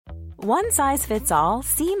One size fits all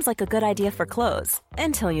seems like a good idea for clothes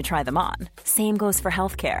until you try them on. Same goes for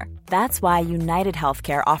healthcare. That's why United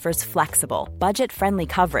Healthcare offers flexible, budget-friendly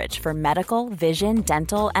coverage for medical, vision,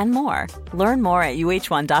 dental, and more. Learn more at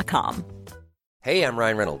uh1.com. Hey, I'm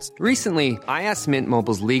Ryan Reynolds. Recently, I asked Mint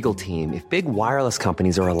Mobile's legal team if big wireless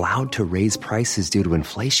companies are allowed to raise prices due to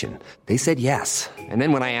inflation. They said yes. And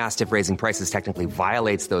then when I asked if raising prices technically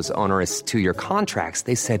violates those onerous two-year contracts,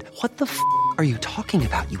 they said, "What the f*** are you talking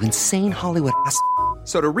about, you insane Hollywood ass?"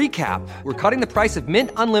 So to recap, we're cutting the price of Mint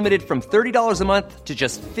Unlimited from $30 a month to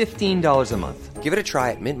just $15 a month. Give it a try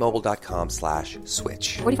at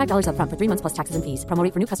mintmobile.com/switch. $45 up front for 3 months plus taxes and fees. Promo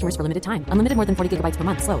rate for new customers for limited time. Unlimited more than 40 gigabytes per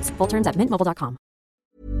month. Slows full terms at mintmobile.com.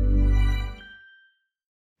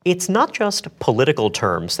 It's not just political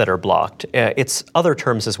terms that are blocked. It's other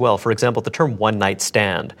terms as well. For example, the term one-night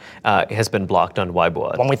stand has been blocked on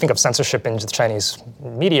Weibo. When we think of censorship in the Chinese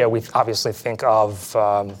media, we obviously think of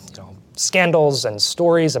scandals and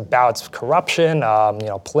stories about corruption,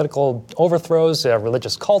 political overthrows,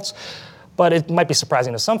 religious cults. But it might be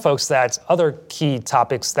surprising to some folks that other key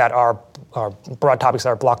topics that are broad topics that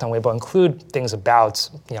are blocked on Weibo include things about,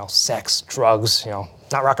 sex, drugs,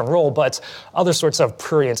 not rock and roll, but other sorts of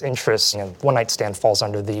prurient interests. One night stand falls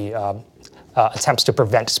under the attempts to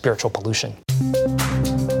prevent spiritual pollution.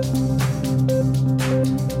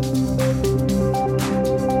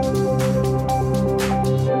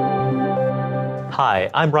 Hi,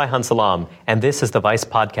 I'm Raihan Salam, and this is the Vice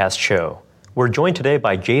Podcast Show. We're joined today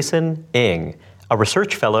by Jason Ng, a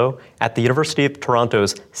research fellow at the University of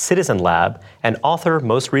Toronto's Citizen Lab and author,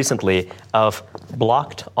 most recently, of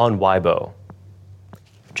Blocked on Weibo.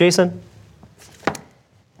 Jason,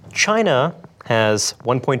 China has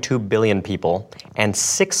 1.2 billion people and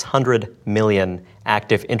 600 million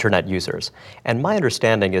active internet users. And my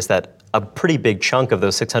understanding is that a pretty big chunk of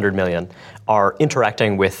those 600 million are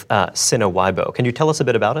interacting with Sina Weibo. Can you tell us a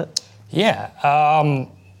bit about it? Yeah.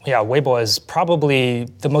 Weibo is probably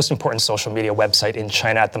the most important social media website in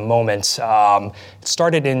China at the moment. It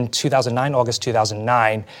started in 2009, August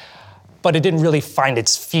 2009. But it didn't really find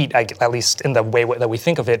its feet, at least in the way that we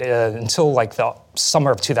think of it, until like the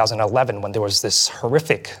summer of 2011, when there was this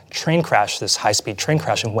horrific train crash, this high-speed train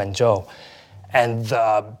crash in Wenzhou. And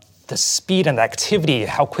the speed and the activity,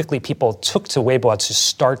 how quickly people took to Weibo to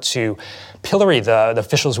start to pillory the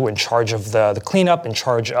officials who were in charge of the cleanup, in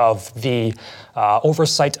charge of the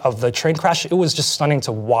oversight of the train crash. It was just stunning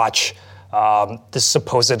to watch this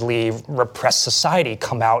supposedly repressed society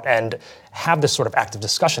come out and have this sort of active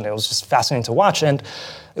discussion. It was just fascinating to watch. And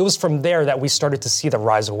it was from there that we started to see the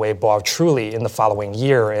rise of Weibo truly in the following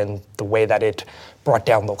year, and the way that it brought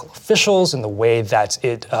down local officials, and the way that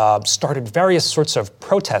it started various sorts of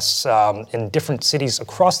protests in different cities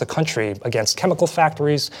across the country against chemical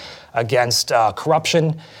factories, against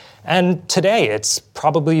corruption. And today, it's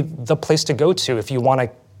probably the place to go to if you want to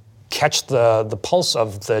catch the pulse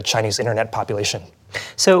of the Chinese internet population.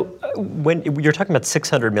 So when you're talking about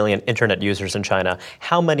 600 million internet users in China,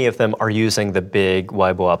 how many of them are using the big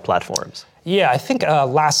Weibo platforms? Yeah, I think at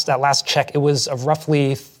last check, it was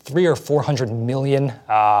roughly 300 or 400 million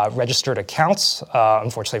registered accounts.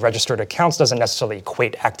 Unfortunately, registered accounts doesn't necessarily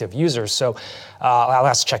equate active users. So at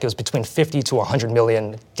last check, it was between 50 to 100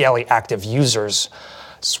 million daily active users,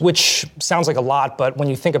 which sounds like a lot, but when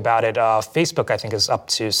you think about it, Facebook, I think, is up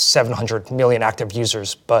to 700 million active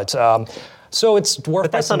users. But so it's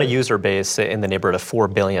dwarfed. But that's on a user base in the neighborhood of 4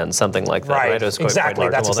 billion, something like that, right? Exactly.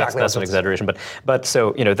 That's an exaggeration, but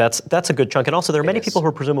so that's a good chunk. And also, there are many people who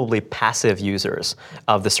are presumably passive users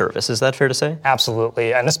of the service. Is that fair to say?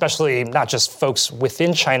 Absolutely, and especially not just folks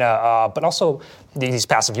within China, but also these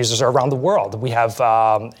passive users are around the world. We have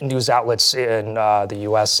news outlets in the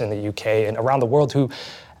U.S., in the U.K., and around the world who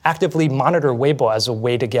actively monitor Weibo as a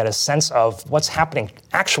way to get a sense of what's happening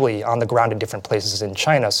actually on the ground in different places in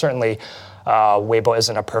China. Certainly, Weibo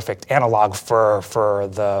isn't a perfect analog for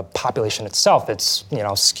the population itself. It's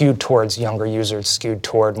skewed towards younger users, skewed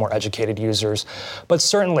toward more educated users. But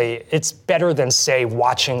certainly, it's better than, say,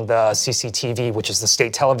 watching the CCTV, which is the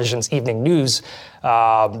state television's evening news,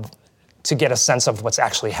 to get a sense of what's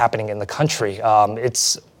actually happening in the country.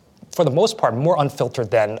 It's, for the most part, more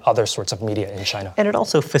unfiltered than other sorts of media in China. And it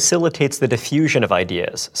also facilitates the diffusion of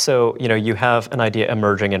ideas. So, you have an idea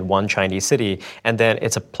emerging in one Chinese city, and then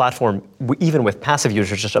it's a platform, even with passive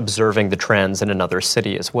users, just observing the trends in another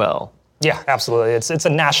city as well. Yeah, absolutely. It's a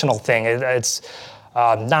national thing. It's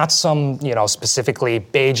not some, specifically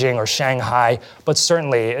Beijing or Shanghai, but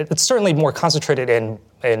it's certainly more concentrated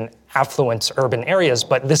in affluent urban areas.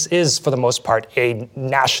 But this is, for the most part, a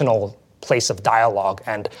national place of dialogue.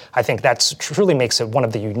 And I think that truly makes it one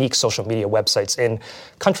of the unique social media websites in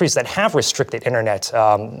countries that have restricted internet.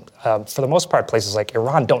 For the most part, places like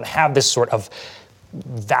Iran don't have this sort of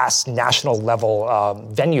vast national level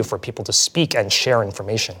venue for people to speak and share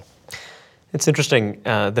information. It's interesting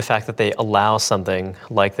the fact that they allow something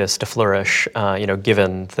like this to flourish,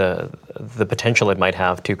 given the potential it might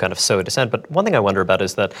have to kind of sow dissent. But one thing I wonder about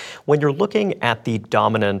is that when you're looking at the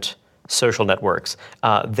dominant social networks,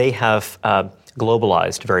 they have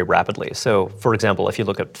globalized very rapidly. So, for example, if you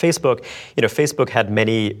look at Facebook, Facebook had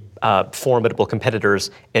many formidable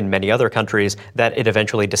competitors in many other countries that it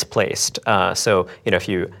eventually displaced.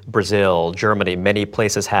 If Brazil, Germany, many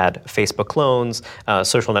places had Facebook clones,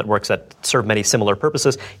 social networks that serve many similar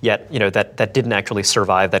purposes, yet that didn't actually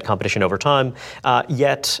survive that competition over time.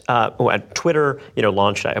 Twitter,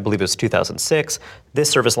 launched, I believe it was 2006. This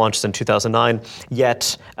service launched in 2009,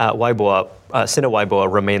 yet Weibo, Sina Weibo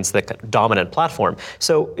remains the dominant platform.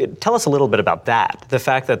 So tell us a little bit about that, the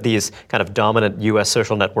fact that these kind of dominant U.S.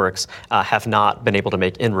 social networks have not been able to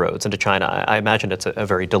make inroads into China. I imagine it's a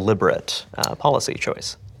very deliberate policy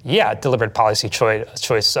choice. Yeah, deliberate policy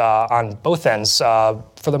choice on both ends.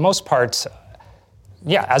 For the most part,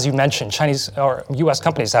 as you mentioned, Chinese or U.S.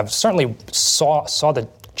 companies have certainly saw the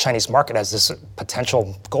Chinese market as this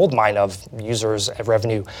potential goldmine of users and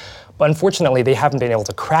revenue. But unfortunately, they haven't been able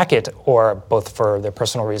to crack it, or both for their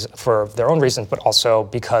personal reason, for their own reasons, but also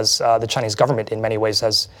because the Chinese government, in many ways,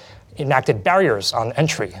 has enacted barriers on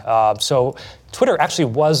entry. So Twitter actually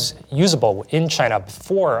was usable in China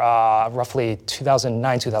before roughly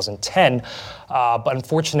 2009, 2010. But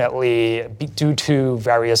unfortunately, due to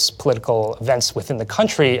various political events within the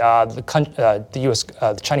country,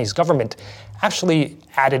 the Chinese government actually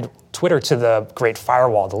added Twitter to the Great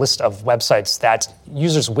Firewall, the list of websites that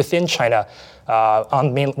users within China,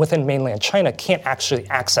 within mainland China, can't actually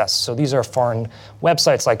access. So these are foreign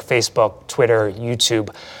websites like Facebook, Twitter,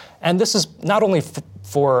 YouTube. And this is not only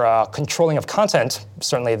for controlling of content.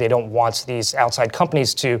 Certainly, they don't want these outside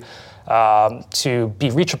companies to be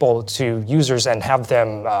reachable to users and have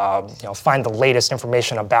them find the latest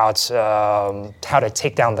information about how to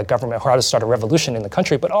take down the government or how to start a revolution in the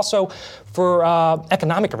country, but also for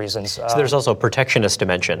economic reasons. So there's also a protectionist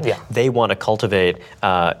dimension. Yeah. They want to cultivate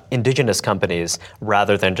indigenous companies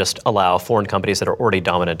rather than just allow foreign companies that are already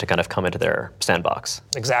dominant to kind of come into their sandbox.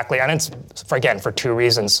 Exactly, and it's, for two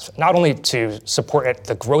reasons. Not only to support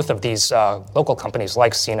the growth of these local companies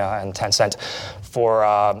like Sina and Tencent for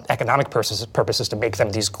economic purposes to make them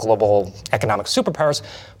these global economic superpowers,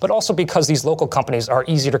 but also because these local companies are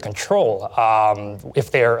easier to control.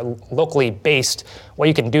 If they're locally based, what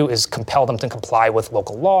you can do is compel them to comply with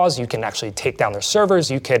local laws. You can actually take down their servers.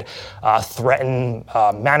 You could threaten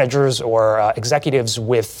managers or executives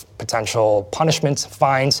with potential punishments,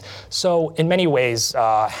 fines. So in many ways,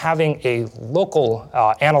 having a local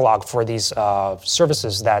analog for these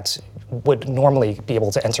services that would normally be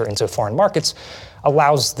able to enter into foreign markets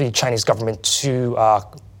allows the Chinese government to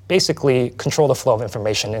basically control the flow of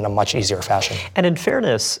information in a much easier fashion. And in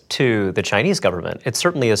fairness to the Chinese government, it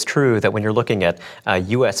certainly is true that when you're looking at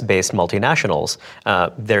U.S.-based multinationals,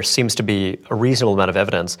 there seems to be a reasonable amount of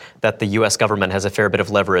evidence that the U.S. government has a fair bit of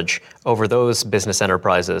leverage over those business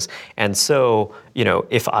enterprises. And so,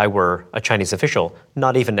 if I were a Chinese official,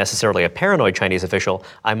 not even necessarily a paranoid Chinese official,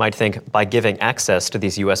 I might think by giving access to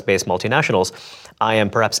these U.S.-based multinationals, I am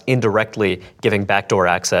perhaps indirectly giving backdoor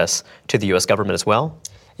access to the U.S. government as well.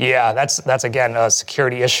 Yeah, that's again a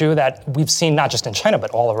security issue that we've seen not just in China, but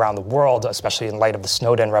all around the world, especially in light of the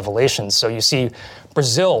Snowden revelations. So you see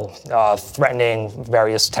Brazil threatening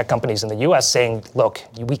various tech companies in the U.S. saying, look,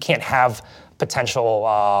 we can't have potential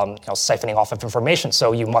siphoning off of information,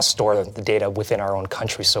 so you must store the data within our own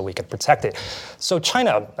country so we can protect it. So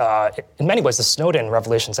China, in many ways, the Snowden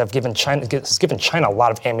revelations has given China a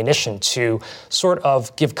lot of ammunition to sort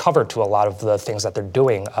of give cover to a lot of the things that they're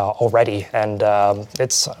doing already, and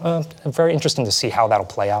it's very interesting to see how that'll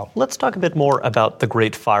play out. Let's talk a bit more about the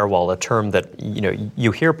Great Firewall, a term that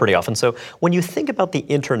you hear pretty often. So when you think about the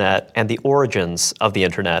internet and the origins of the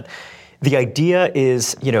internet, the idea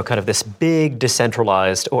is, kind of this big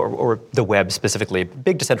decentralized, or the web specifically,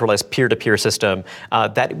 big decentralized peer-to-peer system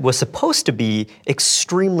that was supposed to be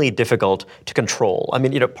extremely difficult to control. I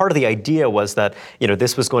mean, part of the idea was that,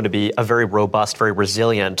 this was going to be a very robust, very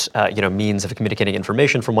resilient, means of communicating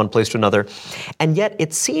information from one place to another. And yet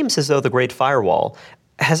it seems as though the Great Firewall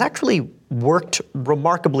has actually worked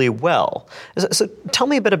remarkably well. So tell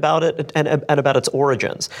me a bit about it and about its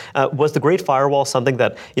origins. Was the Great Firewall something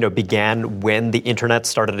that began when the internet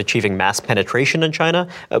started achieving mass penetration in China?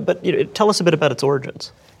 But tell us a bit about its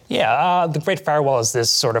origins. Yeah, the Great Firewall is this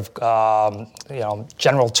sort of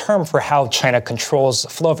general term for how China controls the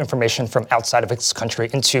flow of information from outside of its country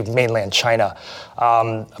into mainland China.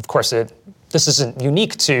 Of course, this isn't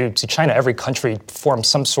unique to China. Every country forms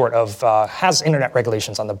some sort of, has internet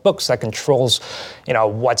regulations on the books that controls,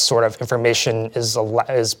 what sort of information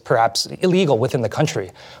is perhaps illegal within the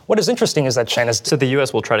country. What is interesting is that China's... So the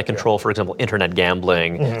U.S. will try to control, for example, internet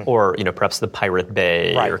gambling or, perhaps the Pirate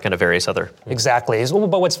Bay or kind of various other... Exactly.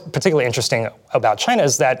 But what's particularly interesting about China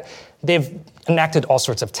is that they've enacted all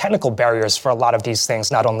sorts of technical barriers for a lot of these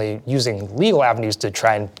things, not only using legal avenues to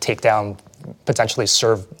try and take down, potentially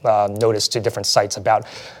serve notice to different sites about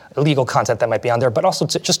illegal content that might be on there, but also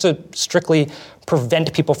just to strictly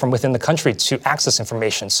prevent people from within the country to access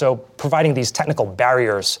information. So providing these technical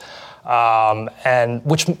barriers, and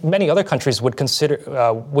which many other countries would consider,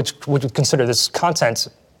 which would consider this content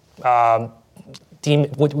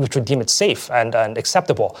which would deem it safe and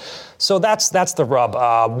acceptable. So that's the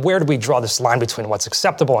rub. Where do we draw this line between what's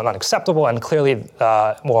acceptable and unacceptable? And clearly,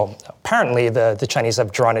 apparently the Chinese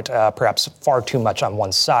have drawn it perhaps far too much on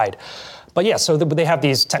one side. But yeah, so they have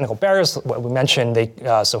these technical barriers. What we mentioned,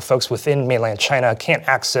 so folks within mainland China can't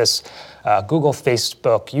access Google,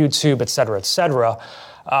 Facebook, YouTube, et cetera, et cetera.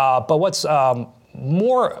 But what's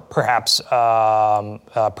more perhaps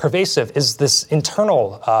pervasive is this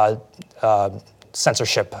internal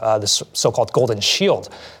censorship, this so-called golden shield.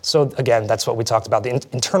 So again, that's what we talked about. The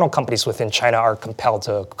internal companies within China are compelled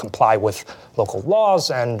to comply with local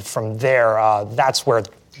laws, and from there, that's where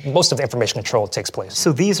most of the information control takes place.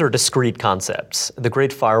 So these are discrete concepts. The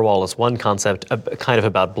Great Firewall is one concept, kind of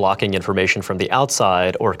about blocking information from the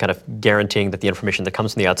outside, or kind of guaranteeing that the information that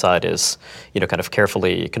comes from the outside is, kind of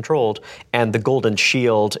carefully controlled. And the Golden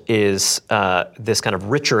Shield is this kind of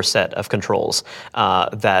richer set of controls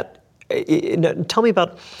that. Tell me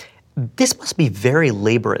about, this must be very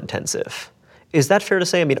labor intensive. Is that fair to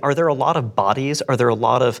say? I mean, are there a lot of bodies? Are there a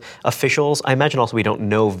lot of officials? I imagine also we don't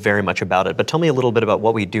know very much about it, but tell me a little bit about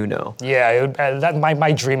what we do know. Yeah,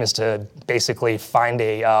 my dream is to basically find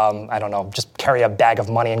just carry a bag of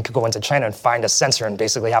money and go into China and find a censor and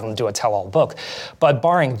basically have them do a tell-all book. But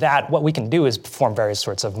barring that, what we can do is perform various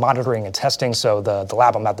sorts of monitoring and testing. So the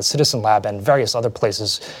lab I'm at, the Citizen Lab, and various other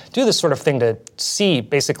places do this sort of thing to see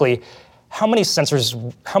basically how many censors,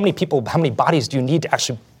 how many people, how many bodies do you need to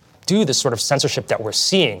actually do this sort of censorship that we're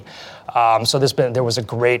seeing. So there was a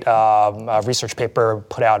great research paper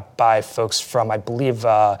put out by folks from, I believe,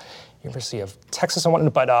 University of Texas,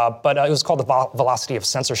 but it was called The Velocity of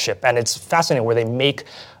Censorship, and it's fascinating where they make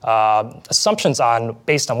assumptions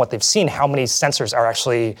based on what they've seen, how many censors are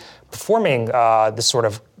actually performing this sort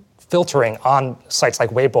of filtering on sites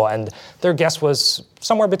like Weibo, and their guess was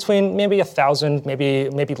somewhere between maybe 1,000, maybe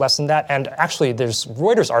less than that. And actually, there's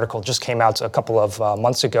Reuters article just came out a couple of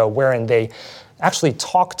months ago, wherein they actually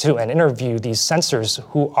talk to and interview these censors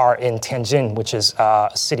who are in Tianjin, which is a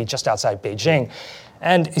city just outside Beijing.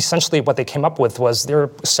 And essentially what they came up with was there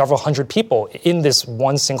are several hundred people in this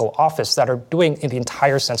one single office that are doing the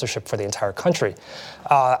entire censorship for the entire country.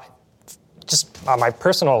 Just on my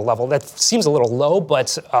personal level, that seems a little low,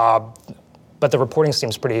 but the reporting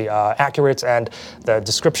seems pretty accurate, and the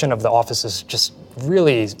description of the office is just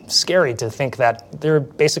really scary to think that there are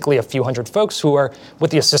basically a few hundred folks who are,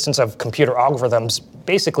 with the assistance of computer algorithms,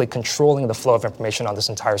 basically controlling the flow of information on this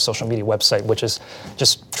entire social media website, which is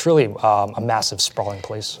just truly a massive, sprawling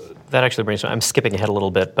place. That actually brings me, I'm skipping ahead a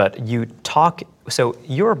little bit, but you talk, so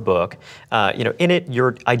your book, in it,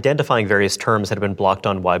 you're identifying various terms that have been blocked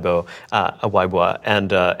on Weibo,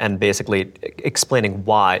 and basically explaining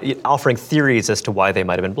why, offering theories as to why they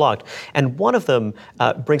might have been blocked. And one of them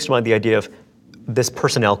brings to mind the idea of this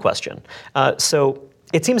personnel question. So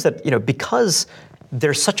it seems that, because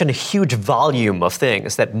there's such a huge volume of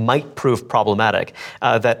things that might prove problematic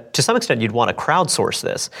that to some extent you'd want to crowdsource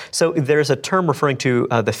this. So there's a term referring to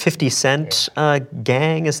the 50 Cent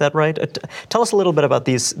gang, is that right? Tell us a little bit about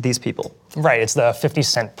these people. Right, it's the 50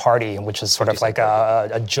 Cent Party, which is sort of like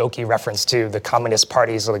a jokey reference to the Communist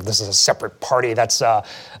parties. Like this is a separate party that's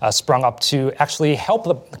sprung up to actually help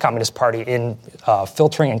the Communist Party in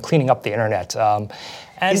filtering and cleaning up the internet.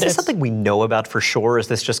 Is this something we know about for sure? Is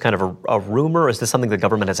this just kind of a rumor? Is this something the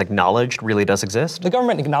government has acknowledged really does exist? The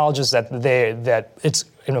government acknowledges that it's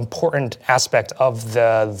an important aspect of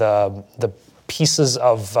the pieces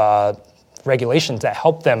of regulations that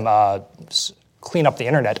help them clean up the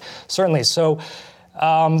internet. Certainly. So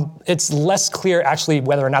It's less clear actually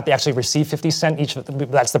whether or not they actually receive 50 cents each.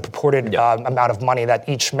 That's the purported amount of money that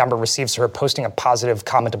each member receives for posting a positive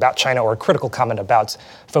comment about China or a critical comment about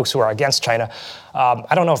folks who are against China.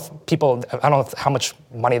 I don't know how much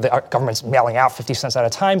money the government's mailing out, 50 cents at a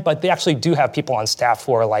time, but they actually do have people on staff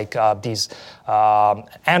who are like these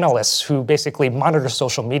analysts who basically monitor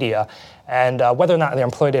social media, and whether or not they're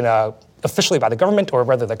employed officially by the government or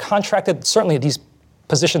whether they're contracted, certainly these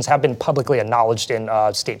positions have been publicly acknowledged in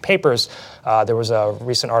state papers. There was a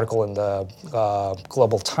recent article in the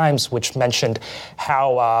Global Times which mentioned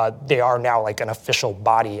how they are now like an official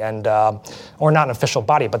body, and or not an official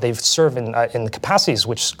body, but they serve in capacities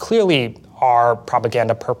which clearly are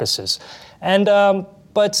propaganda purposes. And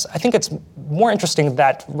but I think it's more interesting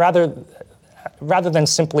that rather than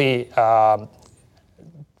simply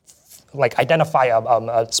like identify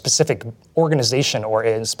a specific organization or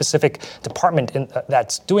a specific department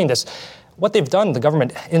that's doing this, what they've done, the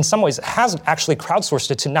government, in some ways, has actually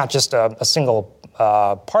crowdsourced it to not just a single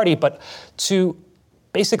party, but to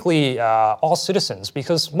basically all citizens,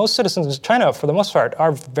 because most citizens in China, for the most part,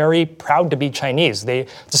 are very proud to be Chinese.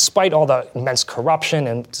 Despite all the immense corruption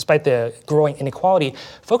and despite the growing inequality,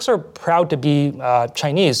 folks are proud to be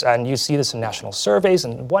Chinese, and you see this in national surveys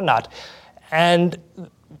and whatnot. And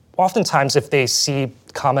oftentimes, if they see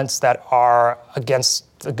comments that are against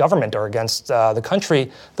the government or against the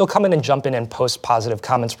country, they'll come in and jump in and post positive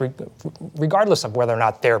comments regardless of whether or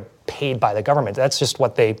not they're paid by the government. That's just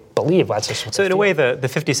what they believe. That's just what so in a way, the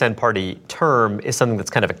 50 cent party term is something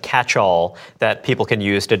that's kind of a catch-all that people can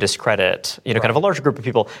use to discredit, kind of a larger group of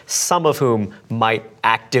people, some of whom might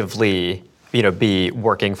actively be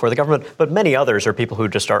working for the government, but many others are people who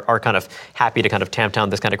just are kind of happy to kind of tamp down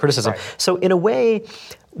this kind of criticism. Right. So in a way,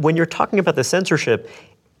 when you're talking about the censorship,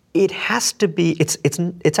 it has to be,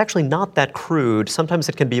 it's actually not that crude. Sometimes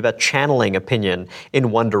it can be about channeling opinion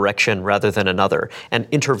in one direction rather than another, and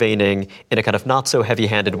intervening in a kind of not so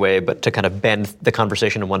heavy-handed way, but to kind of bend the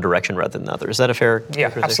conversation in one direction rather than another. Is that a fair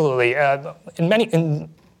characterization? Absolutely.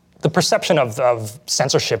 The perception of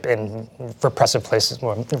censorship in repressive places,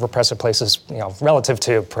 relative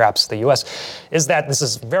to perhaps the U.S., is that this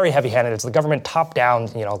is very heavy-handed. It's the government top-down,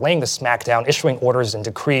 laying the smack down, issuing orders and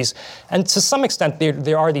decrees. And to some extent,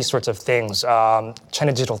 there are these sorts of things. China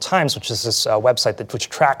Digital Times, which is this website which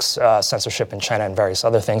tracks censorship in China and various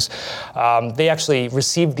other things, they actually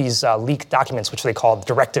received these leaked documents, which they call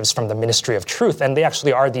directives from the Ministry of Truth. And they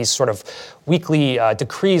actually are these sort of weekly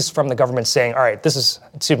decrees from the government saying, all right, this is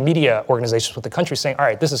to media organizations with the country saying, all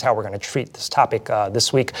right, this is how we're going to treat this topic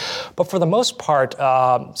this week. But for the most part,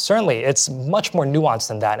 certainly it's much more nuanced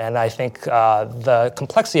than that. And I think the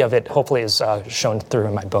complexity of it hopefully is shown through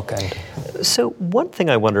in my book. So one thing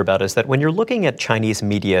I wonder about is that when you're looking at Chinese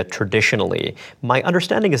media traditionally, my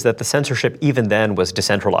understanding is that the censorship even then was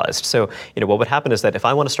decentralized. So, what would happen is that if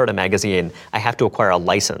I want to start a magazine, I have to acquire a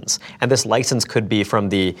license. And this license could be from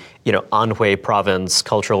the, Anhui Province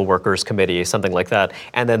Cultural Workers Committee, something like that.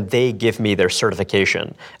 And then they give me their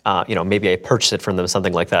certification. Maybe I purchase it from them,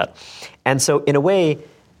 something like that. And so in a way,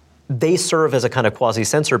 they serve as a kind of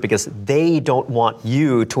quasi-censor because they don't want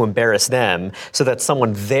you to embarrass them so that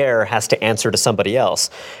someone there has to answer to somebody else.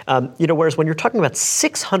 Whereas when you're talking about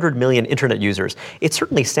 600 million internet users, it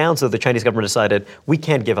certainly sounds as though the Chinese government decided we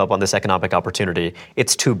can't give up on this economic opportunity.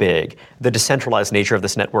 It's too big. The decentralized nature of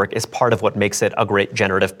this network is part of what makes it a great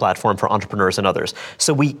generative platform for entrepreneurs and others.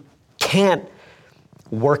 So we can't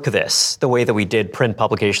work this the way that we did print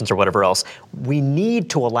publications or whatever else. We need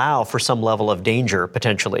to allow for some level of danger,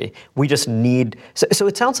 potentially. We just need... So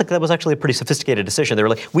it sounds like that was actually a pretty sophisticated decision. They were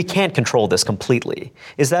like, we can't control this completely.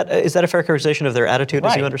 Is that a fair characterization of their attitude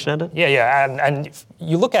as you understand it? Yeah. And if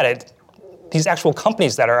you look at it, these actual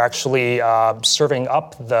companies that are actually serving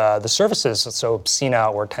up the services, so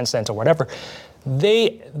Sina or Tencent or whatever,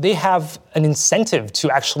 they have an incentive to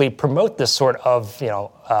actually promote this sort of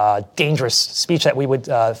dangerous speech that we would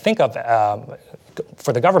think of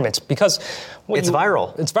for the government, because it's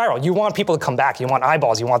viral. It's viral. You want people to come back. You want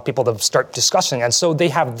eyeballs. You want people to start discussing, and so they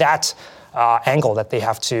have that angle that they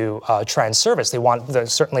have to try and service. They want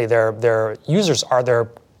certainly their users are their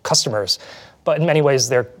customers. But in many ways,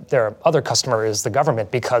 their other customer is the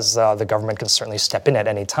government, because the government can certainly step in at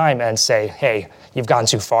any time and say, hey, you've gone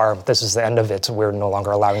too far. This is the end of it. We're no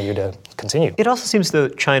longer allowing you to continue. It also seems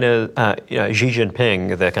that China, Xi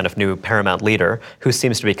Jinping, the kind of new paramount leader, who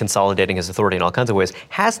seems to be consolidating his authority in all kinds of ways,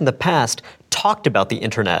 has in the past talked about the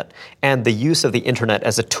internet and the use of the internet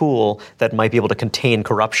as a tool that might be able to contain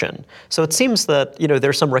corruption. So it seems that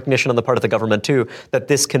there's some recognition on the part of the government too that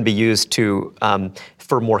this can be used to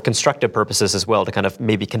for more constructive purposes as well, to kind of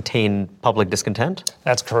maybe contain public discontent.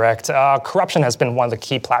 That's correct. Corruption has been one of the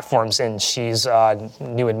key platforms in Xi's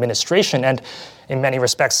new administration, and in many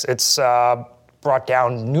respects, it's brought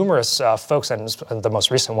down numerous folks, and the most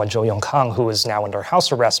recent one, Zhou Yongkang, who is now under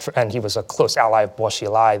house arrest, and he was a close ally of Bo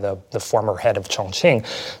Xilai, the former head of Chongqing.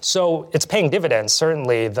 So it's paying dividends,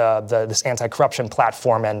 certainly, this anti-corruption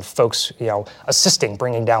platform and folks, assisting,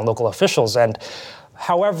 bringing down local officials. And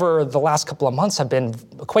however, the last couple of months have been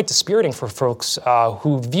quite dispiriting for folks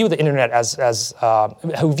who view the internet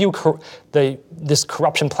who view this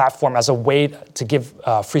corruption platform as a way to give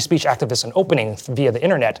free speech activists an opening via the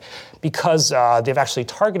internet, because they've actually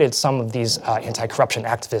targeted some of these anti-corruption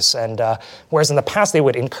activists. And whereas in the past they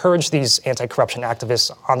would encourage these anti-corruption activists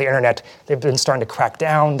on the internet, they've been starting to crack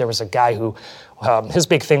down. There was a guy who his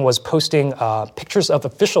big thing was posting pictures of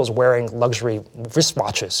officials wearing luxury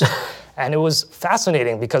wristwatches. And it was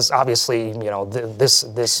fascinating because obviously, this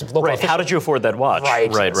local Right, official, how did you afford that watch?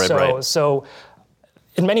 Right. So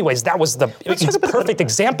in many ways, that was the perfect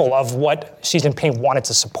example of what Xi Jinping wanted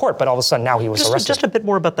to support, but all of a sudden now he was arrested. Just a bit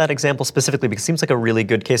more about that example specifically, because it seems like a really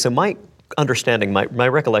good case. So my understanding, my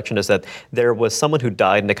recollection is that there was someone who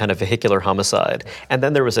died in a kind of vehicular homicide, and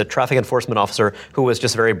then there was a traffic enforcement officer who was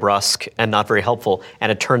just very brusque and not very helpful,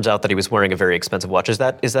 and it turns out that he was wearing a very expensive watch. Is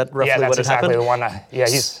that roughly what had happened? Yeah, that's exactly the one.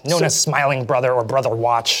 He's known as Smiling Brother or Brother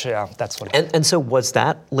Watch. Yeah, that's what it is. And so was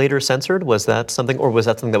that later censored? Was that something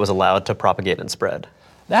that was allowed to propagate and spread?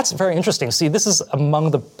 That's very interesting. See, this is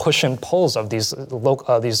among the push and pulls of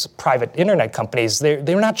these private internet companies.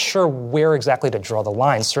 They're not sure where exactly to draw the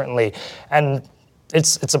line, certainly, and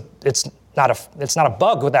it's not a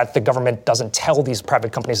bug that the government doesn't tell these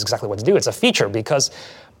private companies exactly what to do. It's a feature, because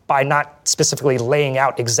by not specifically laying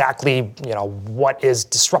out exactly what is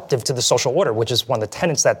disruptive to the social order, which is one of the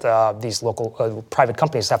tenets that these local private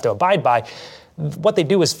companies have to abide by, what they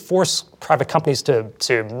do is force private companies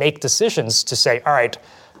to make decisions to say, all right,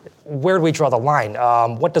 where do we draw the line?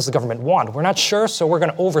 What does the government want? We're not sure, so we're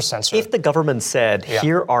going to over-censor. If the government said,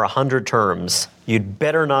 here are 100 terms, you'd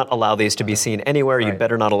better not allow these to be seen anywhere, you'd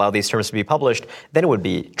better not allow these terms to be published, then it would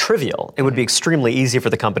be trivial. It would be extremely easy for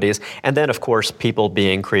the companies. And then, of course, people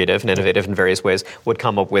being creative and innovative in various ways would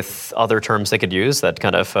come up with other terms they could use that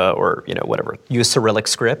kind of, use Cyrillic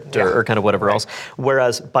script or kind of whatever else.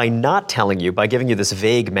 Whereas by not telling you, by giving you this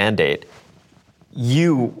vague mandate,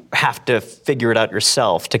 you have to figure it out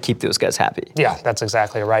yourself to keep those guys happy. Yeah, that's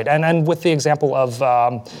exactly right. And with the example of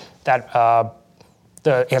the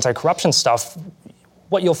anti-corruption stuff,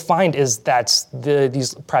 what you'll find is that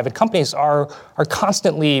these private companies are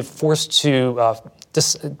constantly forced to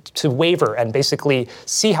waver and basically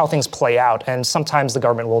see how things play out. And sometimes the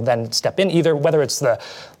government will then step in, either whether it's the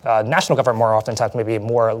national government, more oftentimes maybe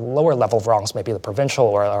more lower level wrongs, maybe the provincial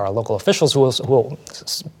or local officials who will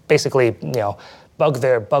basically, bug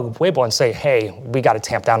Weibo and say, hey, we got to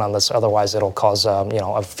tamp down on this, otherwise it'll cause,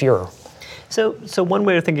 a furor. So one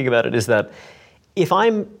way of thinking about it is that if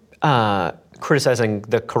I'm criticizing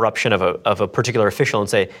the corruption of a particular official and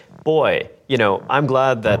say, boy, I'm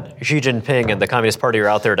glad that Xi Jinping and the Communist Party are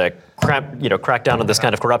out there to crack down on this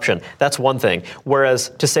kind of corruption. That's one thing. Whereas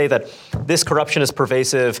to say that this corruption is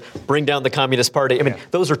pervasive, bring down the Communist Party,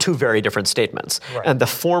 those are two very different statements. Right. And the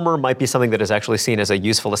former might be something that is actually seen as a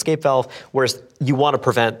useful escape valve, whereas you want to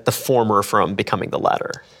prevent the former from becoming the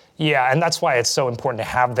latter. Yeah, and that's why it's so important to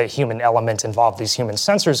have the human element involved, these human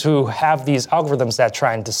censors who have these algorithms that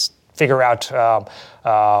try and figure out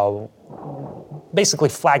basically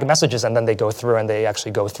flag messages, and then they go through and they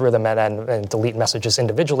actually go through them and delete messages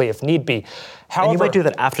individually if need be. However, and you might do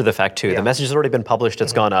that after the fact too. Yeah. The message has already been published,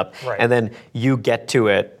 it's gone up, and then you get to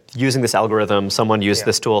it using this algorithm, someone used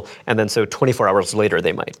this tool, and then so 24 hours later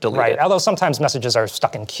they might delete it. Right, although sometimes messages are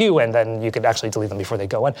stuck in queue and then you could actually delete them before they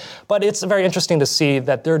go in. But it's very interesting to see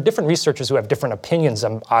that there are different researchers who have different opinions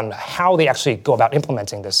on how they actually go about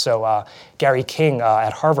implementing this. So Gary King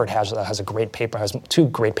at Harvard has a great paper, has two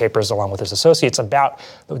great papers along with his associates about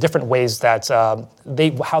the different ways that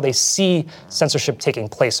how they see censorship taking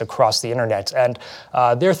place across the internet. And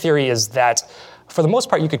their theory is that for the most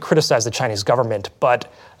part, you could criticize the Chinese government,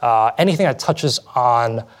 but anything that touches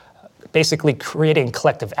on basically creating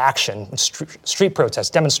collective action, street protests,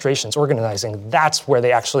 demonstrations, organizing, that's where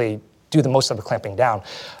they actually do the most of the clamping down.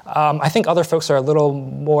 I think other folks are a little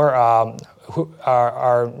more, who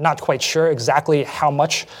are not quite sure exactly how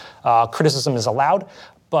much criticism is allowed.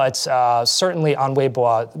 But certainly on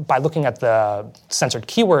Weibo, by looking at the censored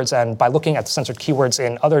keywords and by looking at the censored keywords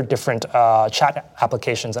in other different chat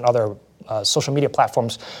applications and other social media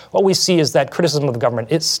platforms, what we see is that criticism of the government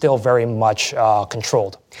is still very much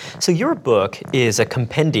controlled. So your book is a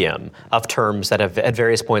compendium of terms that have at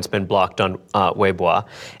various points been blocked on Weibo,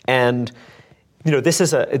 and this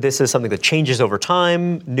is something that changes over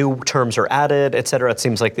time. New terms are added, et cetera. It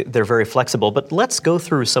seems like they're very flexible. But let's go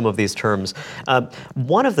through some of these terms.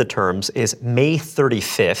 One of the terms is May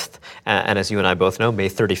 35th, and as you and I both know, May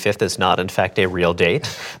 35th is not, in fact, a real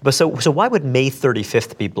date. But so why would May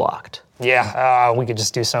 35th be blocked? Yeah, we could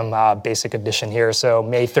just do some basic addition here. So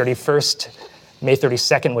May 31st, May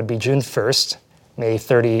 32nd would be June 1st. May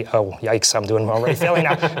 30, oh, yikes, I'm already failing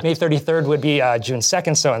now. May 33rd would be June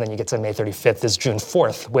 2nd, so, and then you get to May 35th is June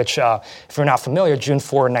 4th, which, if you're not familiar, June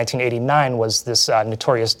 4, 1989 was this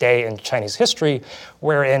notorious day in Chinese history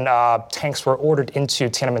wherein tanks were ordered into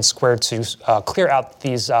Tiananmen Square to clear out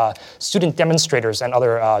these student demonstrators and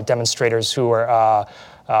other demonstrators who were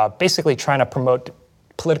basically trying to promote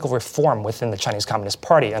political reform within the Chinese Communist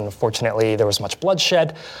Party. And unfortunately, there was much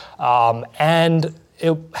bloodshed, and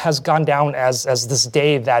it has gone down as this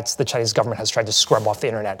day that the Chinese government has tried to scrub off the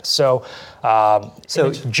internet. So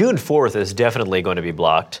June 4th is definitely going to be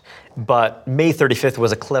blocked, but May 35th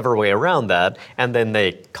was a clever way around that, and then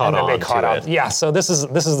they caught on to it. Yeah, so this is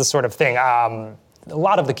the sort of thing. A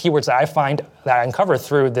lot of the keywords that I find that I uncover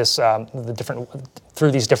through this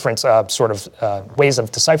through these different sort of ways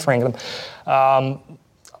of deciphering them.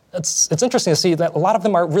 It's interesting to see that a lot of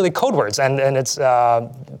them are really code words, and it's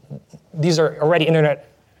these are already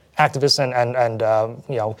internet activists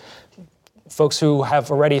and folks who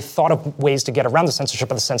have already thought of ways to get around the censorship,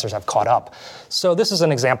 but the censors have caught up. So this is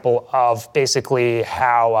an example of basically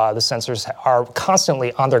how the censors are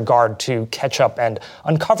constantly on their guard to catch up and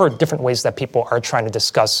uncover different ways that people are trying to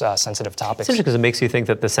discuss sensitive topics. It's interesting because it makes you think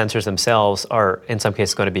that the censors themselves are, in some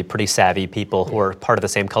cases, going to be pretty savvy people who are part of the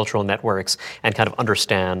same cultural networks and kind of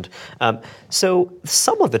understand. So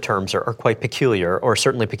some of the terms are quite peculiar, or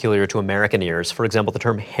certainly peculiar to American ears. For example, the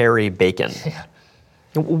term hairy bacon. Yeah.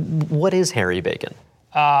 What is hairy bacon?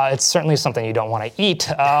 It's certainly something you don't want to eat.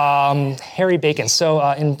 Hairy bacon. So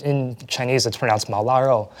in Chinese, it's pronounced mao la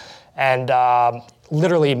rou. And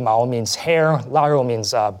literally, mao means hair, la rou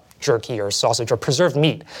means jerky or sausage or preserved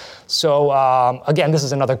meat. So again, this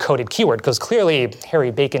is another coded keyword because clearly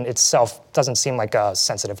hairy bacon itself doesn't seem like a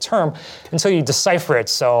sensitive term until you decipher it.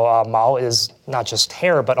 So Mao is not just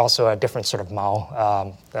hair, but also a different sort of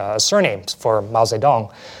Mao surname for Mao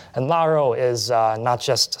Zedong. And la rou is not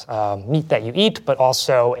just meat that you eat, but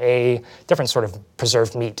also a different sort of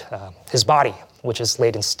preserved meat, his body, which is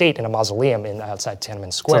laid in state in a mausoleum outside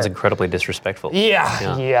Tiananmen Square. Sounds incredibly disrespectful.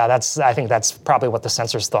 Yeah. I think that's probably what the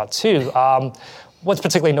censors thought too. What's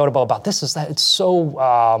particularly notable about this is that it's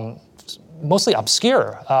so mostly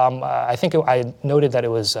obscure. I think I noted that it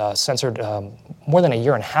was censored more than a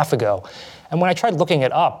year and a half ago. And when I tried looking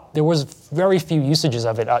it up, there was very few usages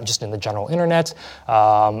of it just in the general internet.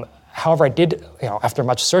 However, I did, after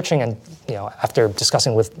much searching and, after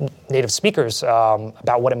discussing with native speakers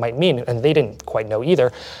about what it might mean, and they didn't quite know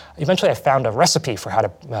either, eventually I found a recipe for how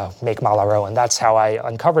to make mao la rou, and that's how I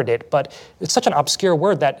uncovered it. But it's such an obscure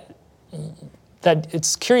word that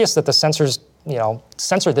it's curious that the censors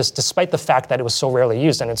censored this despite the fact that it was so rarely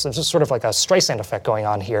used. And it's just sort of like a Streisand effect going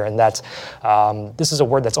on here, and that this is a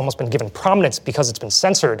word that's almost been given prominence because it's been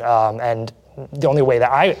censored. And the only way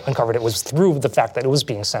that I uncovered it was through the fact that it was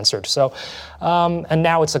being censored. So, and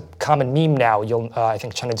now it's a common meme now. I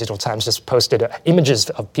think China Digital Times just posted images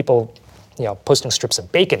of people, posting strips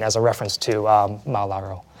of bacon as a reference to mao la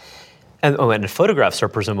rou. And photographs are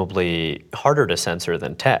presumably harder to censor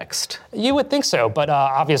than text. You would think so, but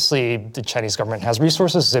obviously the Chinese government has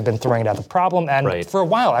resources. They've been throwing it at the problem, and for a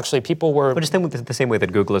while, actually, people were... But just the same way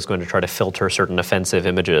that Google is going to try to filter certain offensive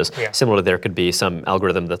images, similarly, there could be some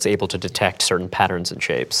algorithm that's able to detect certain patterns and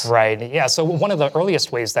shapes. Right, yeah. So one of the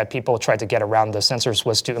earliest ways that people tried to get around the censors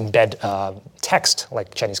was to embed text,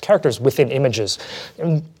 like Chinese characters, within images,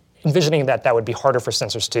 envisioning that would be harder for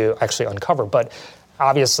censors to actually uncover. But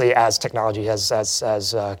obviously, as technology has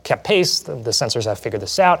kept pace, the censors have figured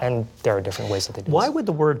this out, and there are different ways that they do this. Why would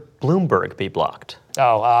the word Bloomberg be blocked?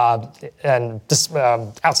 And this,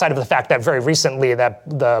 outside of the fact that very recently that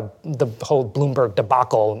the whole Bloomberg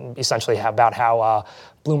debacle, essentially about how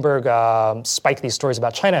Bloomberg spiked these stories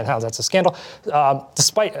about China and how that's a scandal.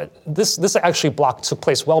 Despite this actually took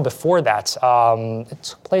place well before that. It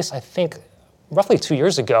took place, I think, roughly 2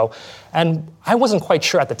 years ago, and I wasn't quite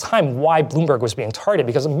sure at the time why Bloomberg was being targeted,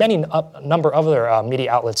 because a number of other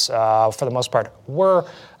media outlets, for the most part, were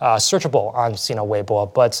searchable on Sina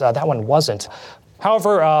Weibo, but that one wasn't.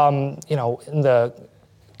 However,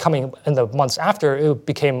 in the months after, it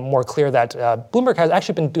became more clear that Bloomberg has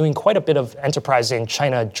actually been doing quite a bit of enterprising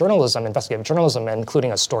China journalism, investigative journalism,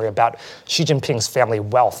 including a story about Xi Jinping's family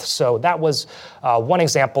wealth. So that was one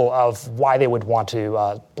example of why they would want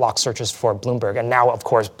to block searches for Bloomberg. And now, of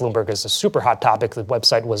course, Bloomberg is a super hot topic. The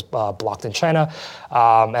website was blocked in China,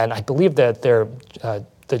 and I believe that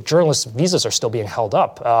the journalists' visas are still being held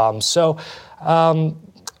up.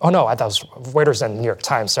 Oh no, I thought it was Reuters and New York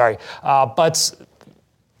Times, sorry. But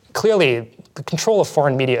clearly, the control of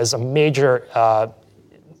foreign media is a major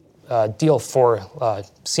deal for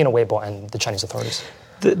Sina Weibo and the Chinese authorities.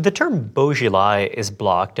 The term Bourgeois is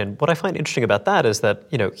blocked, and what I find interesting about that is that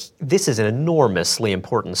this is an enormously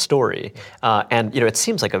important story, and it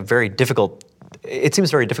seems very difficult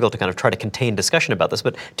to kind of try to contain discussion about this.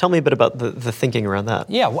 But tell me a bit about the thinking around that.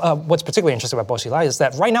 Yeah, what's particularly interesting about Bourgeois is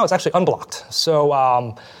that right now it's actually unblocked. So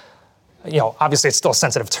obviously it's still a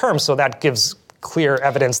sensitive term, so that gives clear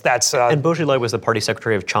evidence that... and Bourgeois was the party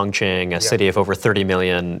secretary of Chongqing, a city of over 30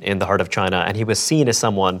 million in the heart of China, and he was seen as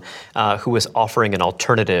someone who was offering an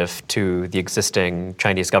alternative to the existing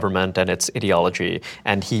Chinese government and its ideology,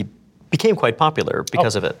 and he became quite popular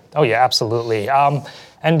because of it. Oh yeah, absolutely.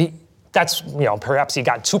 That's perhaps he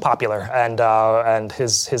got too popular, and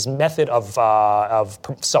his method of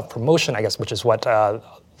self-promotion, I guess, which is what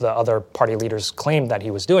the other party leaders claimed that he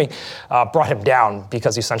was doing, brought him down,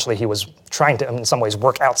 because essentially he was trying to, in some ways,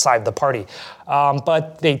 work outside the party.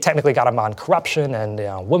 But they technically got him on corruption and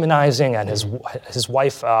womanizing, and his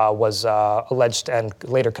wife was alleged and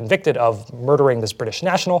later convicted of murdering this British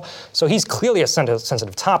national. So he's clearly a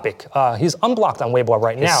sensitive topic. He's unblocked on Weibo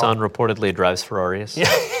right now. His son reportedly drives Ferraris. Yeah.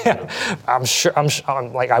 I'm sure.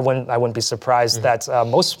 I wouldn't be surprised that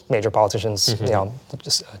most major politicians,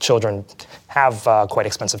 children, have quite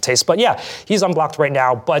expensive taste. But yeah, he's unblocked right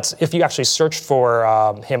now. But if you actually search for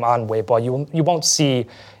him on Weibo, you won't see,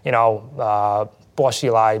 Bo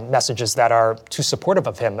Xilai messages that are too supportive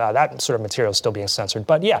of him. That sort of material is still being censored.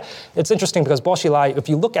 But yeah, it's interesting because Bo Xilai, if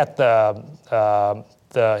you look at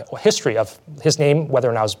the history of his name, whether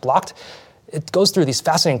or not it's blocked, it goes through these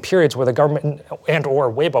fascinating periods where the government and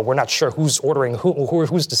or Weibo, we're not sure who's ordering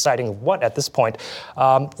who's deciding what at this point.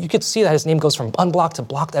 You could see that his name goes from unblocked to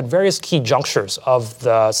blocked at various key junctures of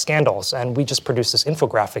the scandals. And we just produced this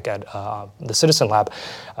infographic at the Citizen Lab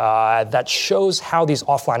that shows how these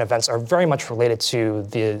offline events are very much related to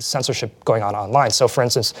the censorship going on online. So for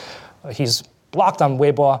instance, he's blocked on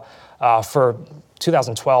Weibo for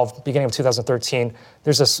 2012, beginning of 2013,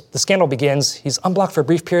 the scandal begins. He's unblocked for a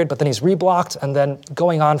brief period, but then he's reblocked, and then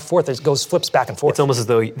going on forth, it flips back and forth. It's almost as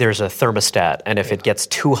though there's a thermostat, and if it gets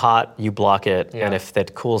too hot, you block it, and if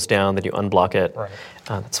it cools down, then you unblock it. Right.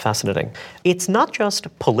 That's fascinating. It's not just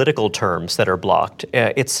political terms that are blocked.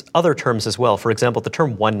 It's other terms as well. For example, the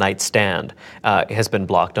term one-night stand has been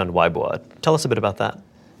blocked on Weibo. Tell us a bit about that.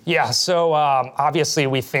 Yeah, so obviously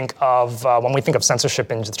we think of, when we think of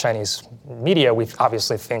censorship in the Chinese media, we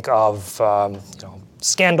obviously think of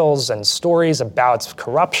scandals and stories about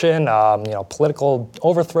corruption, political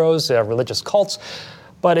overthrows, religious cults.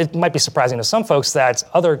 But it might be surprising to some folks that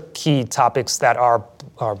other key topics that are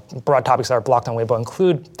broad topics that are blocked on Weibo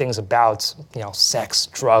include things about, sex,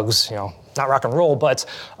 drugs, not rock and roll, but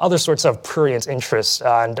other sorts of prurient interests.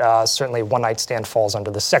 And certainly one-night stand falls under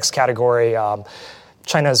the sex category.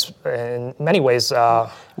 China's, in many ways...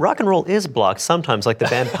 rock and roll is blocked sometimes, like the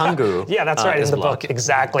band Pangu. Yeah, that's right, in the book,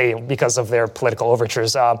 exactly, because of their political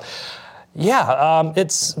overtures.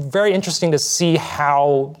 It's very interesting to see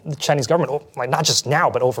how the Chinese government, not just now,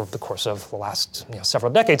 but over the course of the last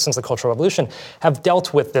several decades since the Cultural Revolution, have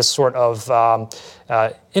dealt with this sort of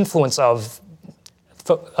influence of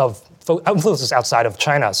influences outside of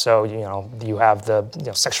China. So, you have the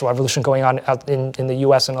sexual revolution going on out in the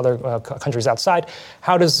U.S. and other countries outside.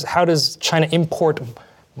 How does China import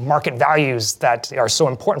market values that are so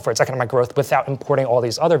important for its economic growth without importing all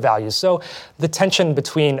these other values? So the tension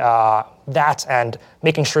between that and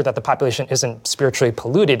making sure that the population isn't spiritually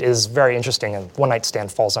polluted is very interesting, and One Night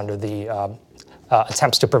Stand falls under the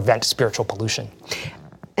attempts to prevent spiritual pollution.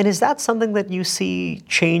 And is that something that you see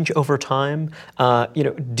change over time?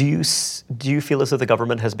 Do you feel as though the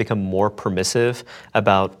government has become more permissive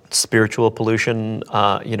about spiritual pollution,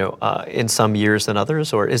 in some years than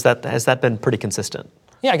others, or has that been pretty consistent?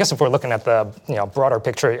 Yeah, I guess if we're looking at the broader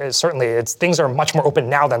picture, certainly things are much more open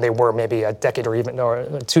now than they were maybe a decade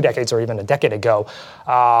or 2 decades or even a decade ago.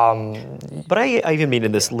 But I even mean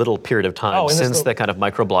in this little period of time since the kind of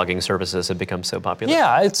microblogging services have become so popular.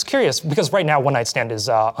 Yeah, it's curious because right now One Night Stand is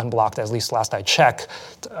unblocked, at least last I checked.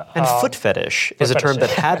 And foot fetish is a term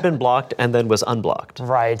that had been blocked and then was unblocked.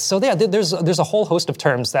 Right. So yeah, there's a whole host of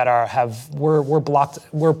terms that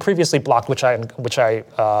were previously blocked, which I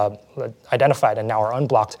identified and now are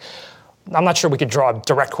unblocked. I'm not sure we could draw a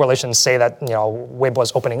direct correlation and say that Weibo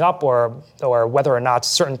is opening up, or whether or not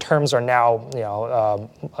certain terms are now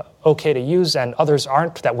okay to use and others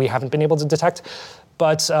aren't that we haven't been able to detect.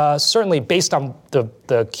 But certainly, based on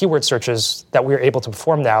the keyword searches that we're able to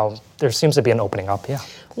perform now, there seems to be an opening up. Yeah.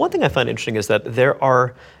 One thing I find interesting is that there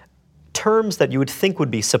are terms that you would think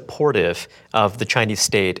would be supportive of the Chinese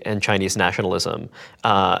state and Chinese nationalism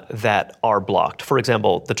that are blocked. For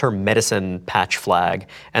example, the term medicine patch flag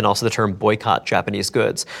and also the term boycott Japanese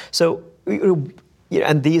goods. So,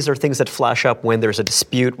 and these are things that flash up when there's a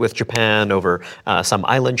dispute with Japan over some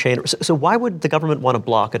island chain. So why would the government want to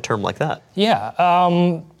block a term like that? Yeah.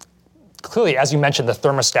 Clearly, as you mentioned, the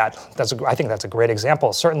thermostat, I think that's a great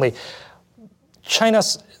example. Certainly, China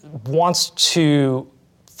wants to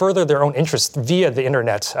further their own interests via the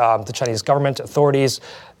internet. The Chinese government, authorities,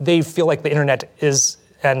 they feel like the internet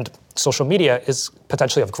and social media is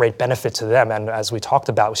potentially of great benefit to them. And as we talked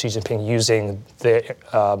about, Xi Jinping using the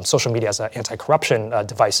social media as an anti-corruption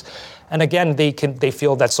device. And again, they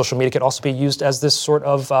feel that social media could also be used as this sort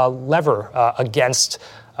of lever against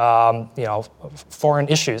foreign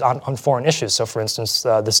issues, on foreign issues. So for instance,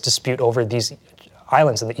 this dispute over these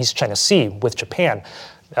islands in the East China Sea with Japan.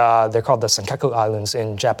 They're called the Senkaku Islands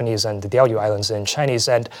in Japanese and the Diaoyu Islands in Chinese.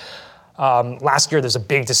 And last year, there's a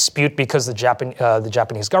big dispute because the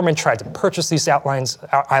Japanese government tried to purchase these islands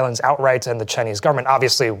outright, and the Chinese government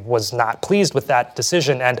obviously was not pleased with that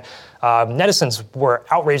decision. And netizens were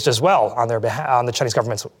outraged as well on the Chinese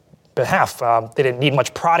government's behalf. They didn't need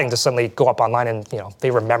much prodding to suddenly go up online and they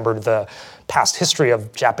remembered the past history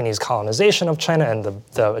of Japanese colonization of China and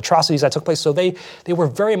the atrocities that took place. So they were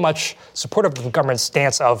very much supportive of the government's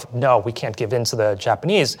stance of, no, we can't give in to the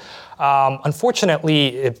Japanese.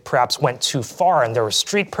 Unfortunately, it perhaps went too far, and there were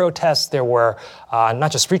street protests. There were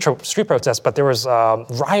not just street protests, but there was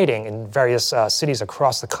rioting in various cities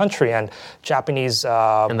across the country, and Japanese...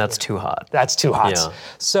 and that's too hot. That's too hot. Yeah.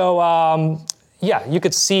 So... yeah, you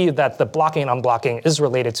could see that the blocking and unblocking is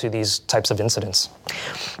related to these types of incidents.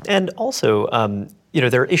 And also,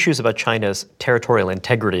 there are issues about China's territorial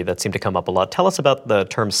integrity that seem to come up a lot. Tell us about the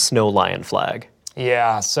term snow lion flag.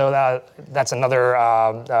 Yeah, so that's another,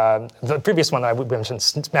 the previous one I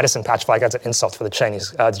mentioned, medicine patch flag, that's an insult for the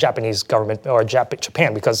Japanese government, or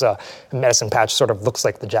Japan, because medicine patch sort of looks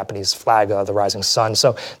like the Japanese flag, the rising sun.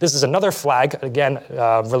 So this is another flag, again,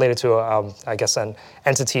 related to, I guess, an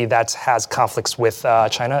entity that has conflicts with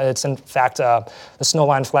China. It's, in fact, the snow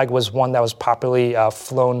lion flag was one that was popularly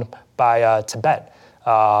flown by Tibet.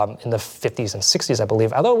 In the 50s and 60s, I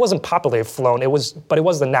believe. Although it wasn't popularly flown, but it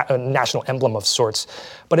was the national emblem of sorts.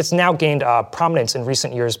 But it's now gained prominence in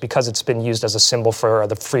recent years because it's been used as a symbol for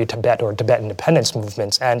the Free Tibet or Tibet independence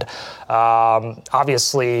movement. And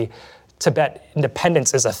obviously, Tibet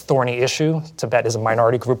independence is a thorny issue. Tibet is a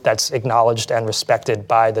minority group that's acknowledged and respected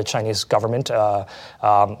by the Chinese government,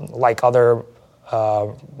 like other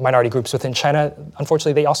minority groups within China.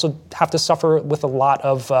 Unfortunately, they also have to suffer with a lot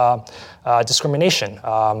of discrimination,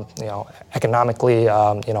 economically,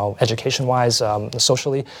 education-wise,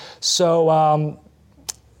 socially. So,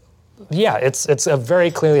 yeah, it's a very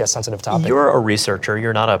clearly a sensitive topic. You're a researcher.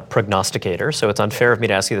 You're not a prognosticator, so it's unfair of me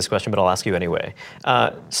to ask you this question, but I'll ask you anyway.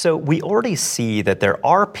 So we already see that there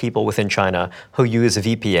are people within China who use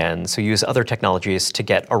VPNs, who use other technologies to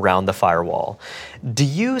get around the firewall. Do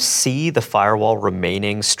you see the firewall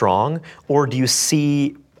remaining strong, or do you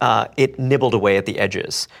see it nibbled away at the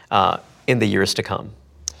edges in the years to come?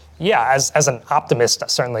 Yeah, as an optimist,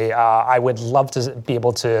 certainly, I would love to be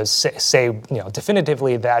able to say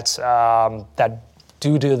definitively that that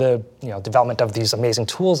due to the development of these amazing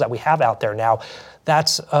tools that we have out there now,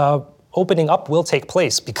 that opening up will take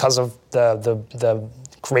place because of the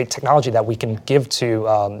great technology that we can give to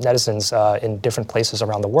netizens in different places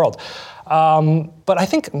around the world. But I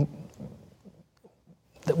think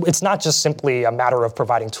it's not just simply a matter of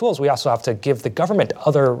providing tools. We also have to give the government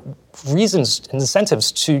other reasons,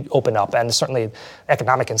 incentives to open up, and certainly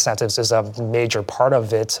economic incentives is a major part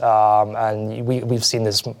of it. And we've seen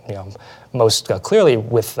this, most clearly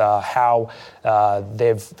with how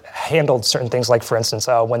they've handled certain things. Like, for instance,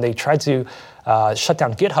 when they tried to shut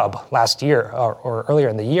down GitHub last year or earlier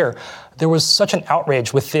in the year, there was such an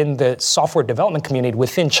outrage within the software development community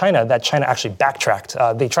within China that China actually backtracked.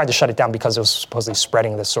 They tried to shut it down because it was supposedly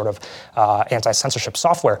spreading this sort of anti-censorship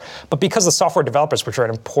software. But because the software developers, which are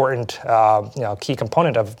an important key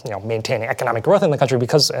component of maintaining economic growth in the country,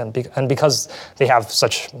 because they have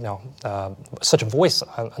such such a voice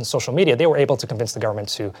on social media, they were able to convince the government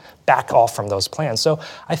to back off from those plans. So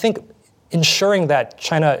I think ensuring that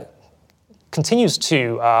China continues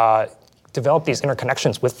to develop these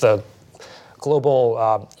interconnections with the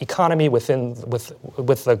global economy, with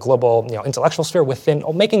the global intellectual sphere,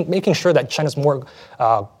 making sure that China's more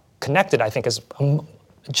connected, I think, is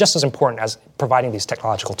just as important as providing these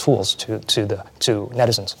technological tools to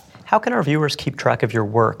netizens. How can our viewers keep track of your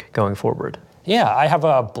work going forward? Yeah, I have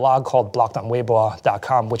a blog called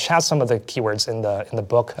blog.weibo.com, which has some of the keywords in the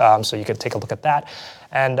book, so you could take a look at that.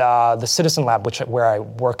 And the Citizen Lab, where I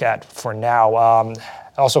work at for now,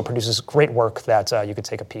 also produces great work that you could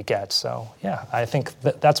take a peek at. So yeah, I think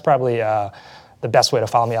that's probably the best way to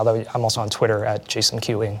follow me, although I'm also on Twitter at Jason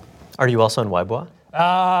Q. Ng. Are you also on Weibo?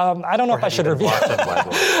 I don't know if I should reveal.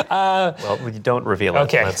 Well, you don't reveal it.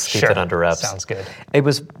 Okay, Let's keep it under wraps. Sounds good. It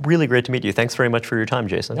was really great to meet you. Thanks very much for your time,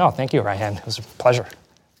 Jason. No, thank you, Ryan. It was a pleasure.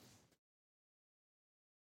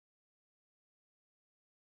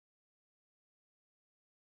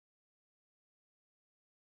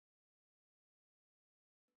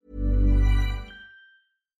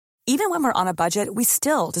 Even when we're on a budget, we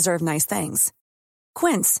still deserve nice things.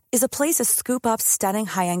 Quince is a place to scoop up stunning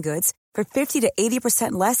high-end goods for 50 to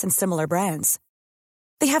 80% less than similar brands.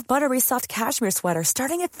 They have buttery soft cashmere sweaters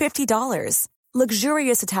starting at $50,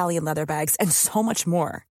 luxurious Italian leather bags, and so much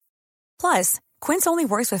more. Plus, Quince only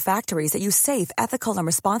works with factories that use safe, ethical, and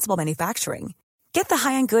responsible manufacturing. Get the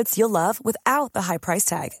high-end goods you'll love without the high price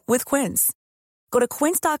tag with Quince. Go to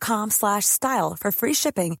quince.com/style for free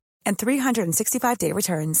shipping and 365-day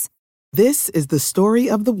returns. This is the story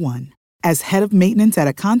of the one. As head of maintenance at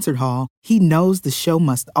a concert hall, he knows the show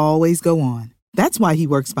must always go on. That's why he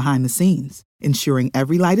works behind the scenes, ensuring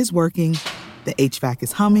every light is working, the HVAC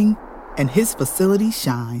is humming, and his facility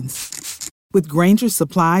shines. With Grainger's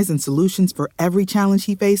supplies and solutions for every challenge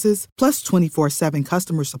he faces, plus 24/7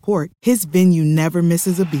 customer support, his venue never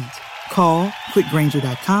misses a beat. Call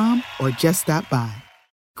quickgrainger.com or just stop by.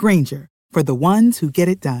 Grainger, for the ones who get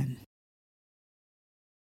it done.